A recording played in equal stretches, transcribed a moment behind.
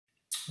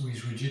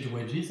with rigid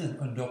wedges and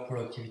under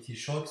productivity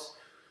shocks,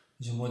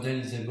 the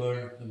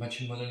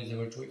machine model is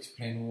able to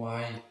explain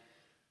why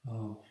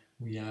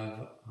we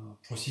have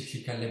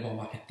pro-cyclical labor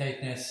market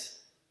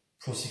tightness,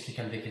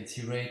 pro-cyclical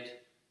vacancy rate,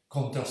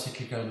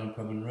 counter-cyclical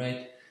unemployment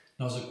rate.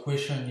 Now the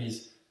question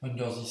is, in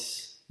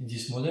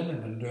this model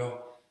and under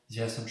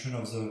the assumption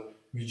of the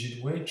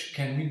rigid wedge,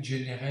 can we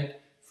generate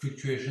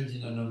fluctuations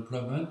in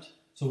unemployment?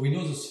 So we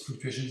know those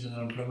fluctuations in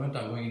unemployment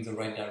are going in the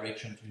right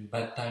direction. So in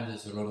bad times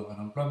there's a lot of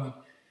unemployment,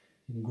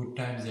 in good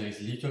times there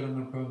is little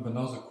unemployment, but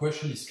now the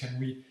question is, can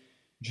we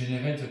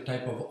generate the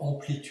type of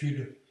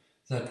amplitude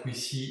that we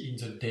see in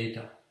the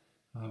data?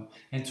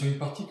 And so in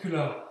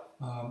particular,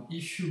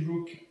 if you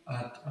look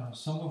at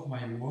some of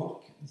my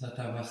work that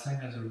I've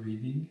assigned as a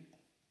reading,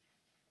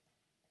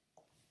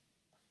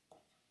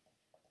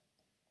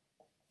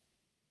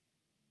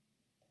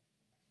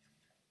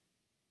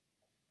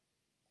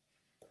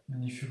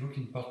 and if you look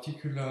in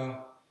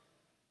particular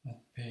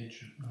at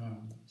page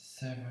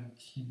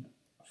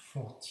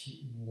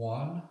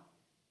 1741,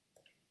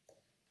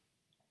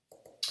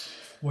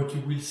 what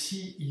you will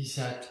see is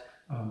that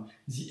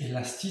the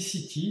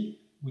elasticity,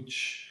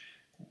 which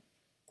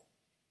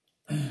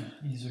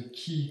is a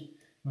key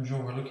measure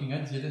we're looking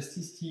at, the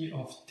elasticity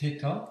of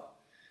theta,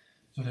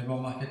 the labor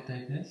market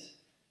tightness,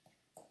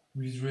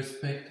 with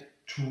respect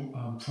to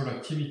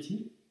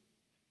productivity,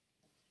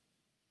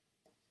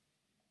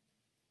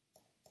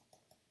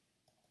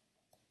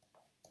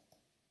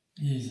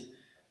 is,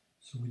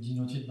 so we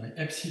denote it by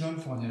epsilon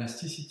for an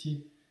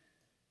elasticity.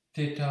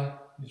 Theta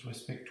with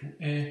respect to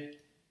A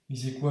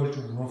is equal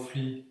to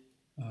roughly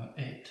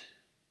 8.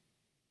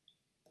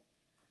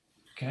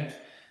 Okay,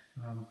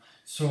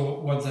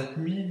 so what that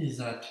means is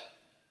that,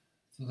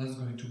 so that's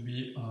going to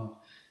be our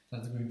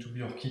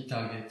key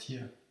target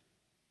here.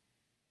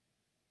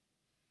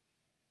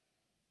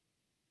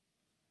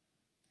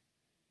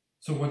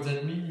 So what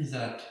that means is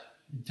that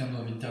in terms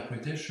of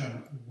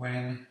interpretation,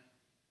 when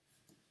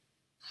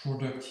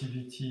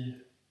productivity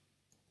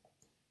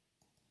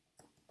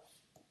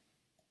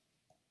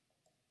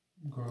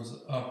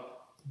goes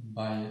up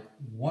by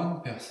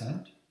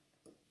 1%,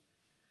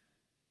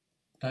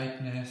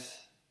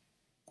 tightness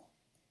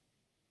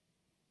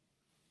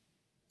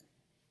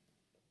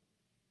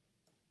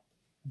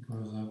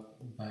goes up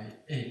by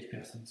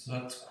 8%. So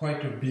that's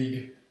quite a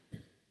big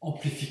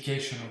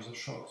amplification of the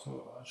shock.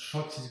 So a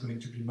shock is going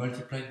to be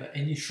multiplied by,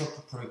 any shock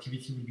to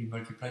productivity will be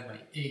multiplied by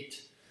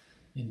 8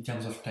 in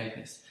terms of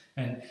tightness.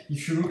 And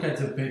if you look at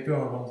the paper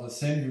around the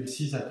same, you'll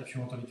see that if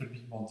you want a little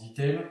bit more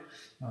detail,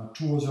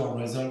 two other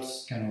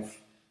results kind of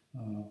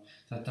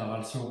that are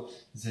also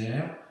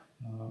there,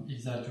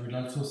 is that you will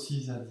also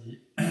see that the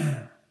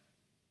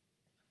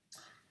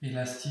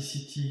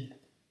elasticity,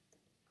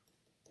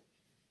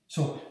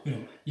 so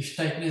if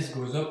tightness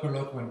goes up a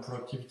lot when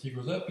productivity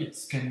goes up, it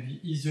can be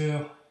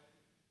either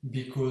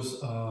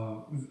because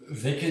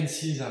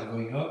vacancies are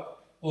going up,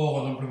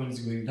 or unemployment is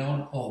going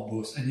down, or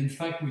both. And in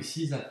fact, we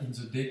see that in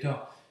the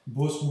data,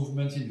 both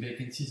movements in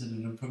vacancies and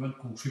unemployment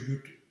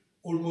contribute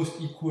almost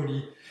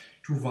equally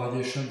to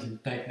variations in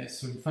tightness.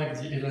 So in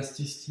fact, the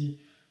elasticity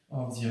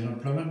of the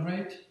unemployment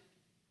rate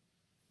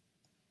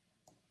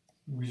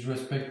with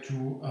respect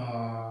to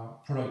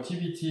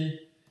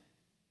productivity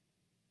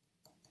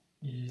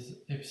is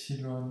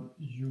epsilon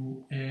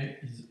UA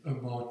is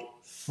about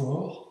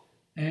 4,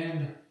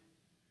 and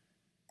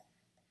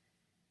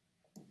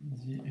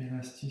the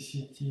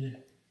elasticity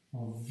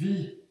of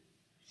V,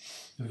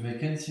 the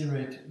vacancy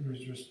rate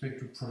with respect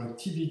to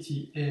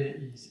productivity A,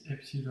 is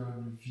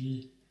epsilon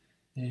V,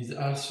 is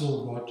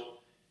also about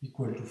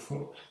equal to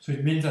 4. So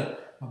it means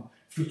that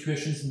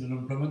fluctuations in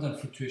unemployment and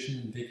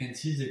fluctuations in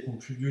vacancies, they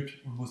contribute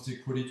almost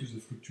equally to the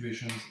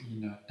fluctuations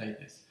in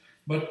tightness.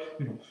 But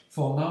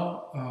for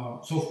now,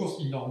 so of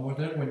course in our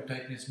model, when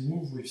tightness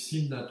moves, we've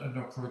seen that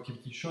under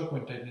productivity shock,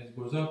 when tightness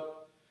goes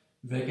up,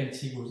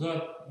 vacancy goes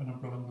up,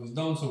 unemployment goes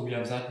down, so we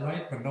have that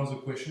right. But now the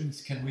question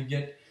is, can we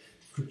get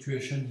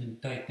fluctuations in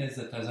tightness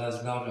that are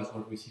as large as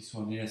what we see,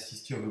 so an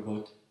elasticity of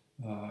about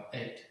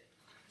 8.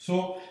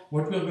 So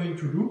what we are going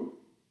to do,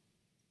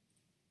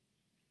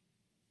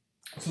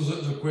 so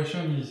the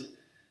question is,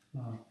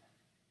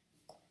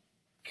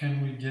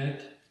 can we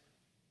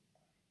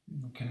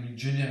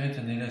generate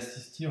an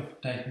elasticity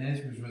of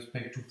tightness with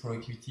respect to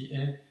productivity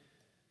A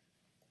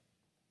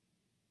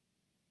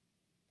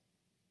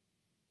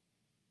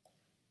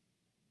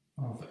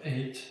of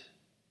 8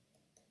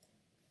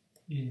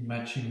 in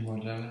matching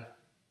model?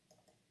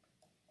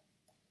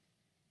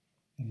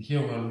 And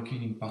here we are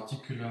looking in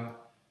particular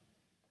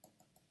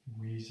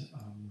with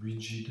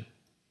rigid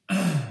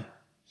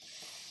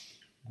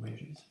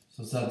wedges.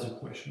 So that's the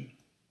question.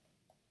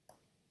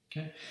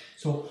 Okay.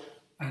 So,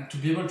 and to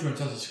be able to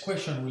answer this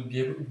question,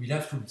 we'll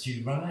have to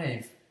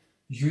derive,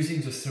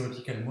 using the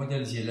theoretical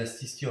model, the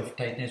elasticity of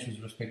tightness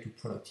with respect to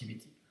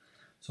productivity.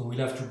 So we'll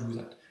have to do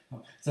that.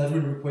 That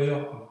will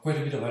require quite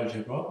a bit of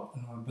algebra,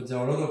 but there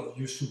are a lot of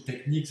useful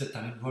techniques that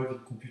are involved in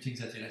computing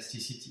that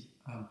elasticity.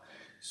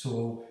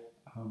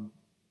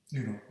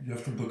 You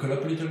have to buckle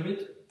up a little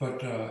bit,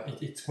 but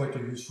it's quite a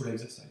useful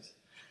exercise.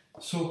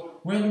 So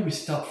where do we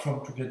start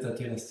from to get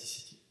that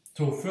elasticity?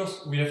 So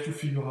first we have to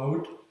figure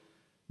out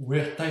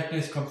where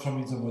tightness comes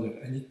from in the model,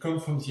 and it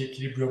comes from the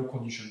equilibrium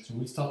condition. So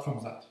we'll start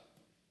from that.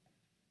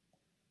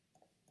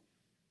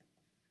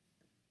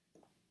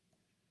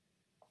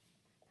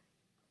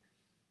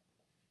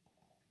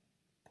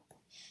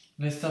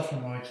 Let's start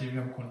from our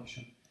equilibrium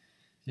condition.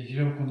 The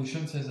equilibrium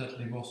condition says that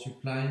labor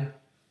supply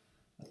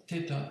at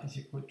theta is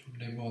equal to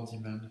labor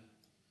demand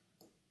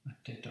at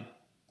theta.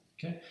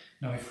 Okay.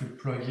 Now if we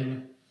plug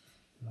in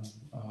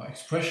our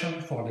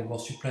expression for labor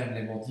supply and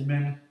labor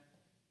demand,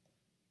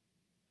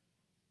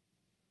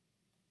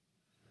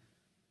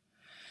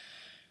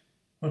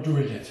 what do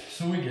we get?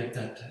 So we get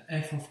that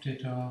f of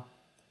theta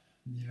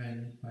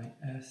divided by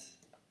s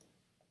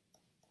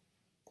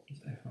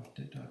is f of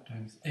theta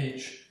times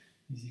h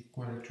is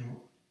equal to,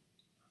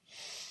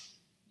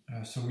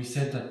 so we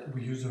said that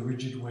we use a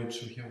rigid wedge,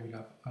 so here we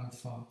have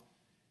alpha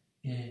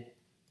a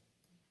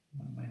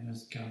 1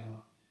 minus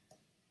gamma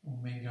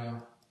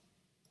omega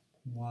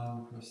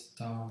 1 plus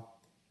tau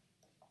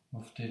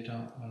of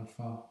theta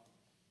alpha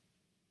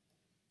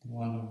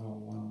 1 over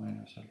 1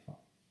 minus alpha.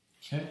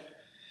 Okay?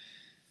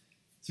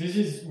 So this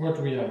is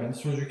what we have, and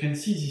so you can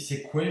see this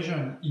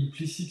equation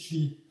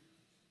implicitly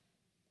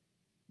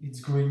it's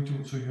going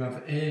to, so you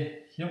have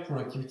A here,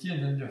 productivity,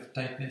 and then you have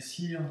tightness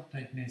here,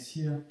 tightness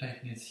here,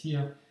 tightness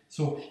here.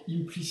 So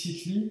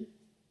implicitly,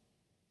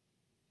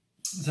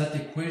 that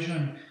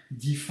equation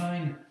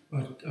defines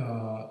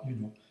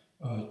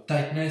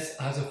tightness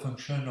as a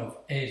function of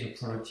A, the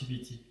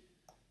productivity.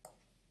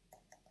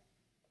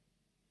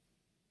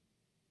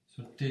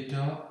 So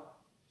theta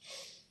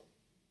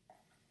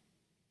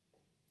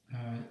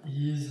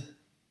is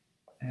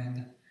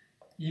an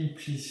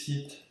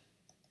implicit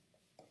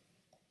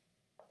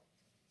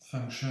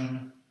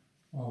function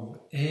of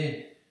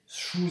A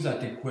through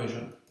that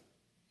equation.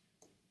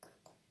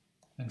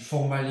 And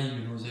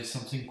formally, there's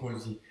something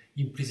called the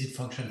implicit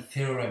function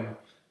theorem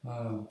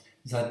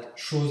that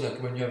shows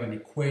that when you have an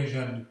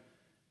equation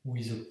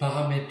with a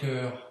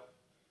parameter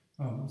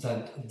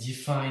that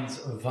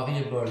defines a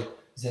variable,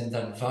 then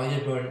that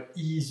variable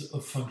is a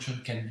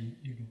function can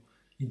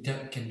be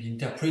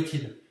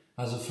interpreted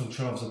as a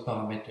function of the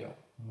parameter.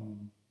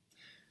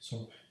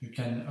 So you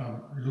can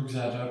look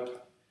that up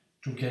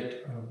to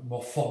get a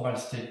more formal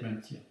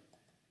statement here.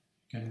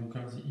 You can look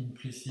at the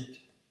implicit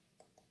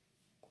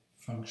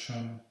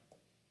function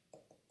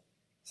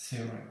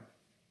theorem.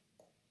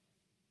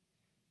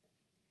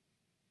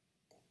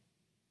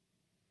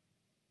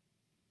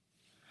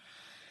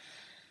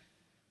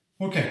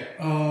 Okay,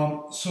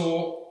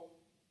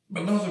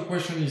 but now the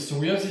question is, so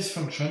we have this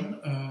function,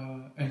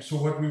 and so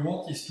what we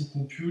want is to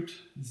compute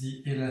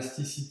the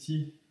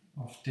elasticity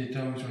of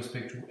theta with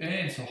respect to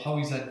A, and so how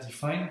is that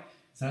defined?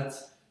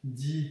 That's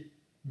d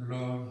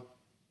log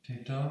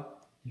theta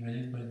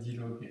divided by d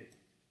log A.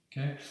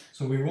 Okay,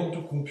 so we want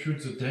to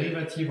compute the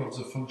derivative of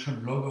the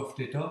function log of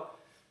theta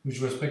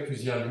with respect to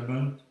the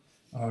argument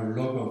log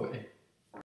of A.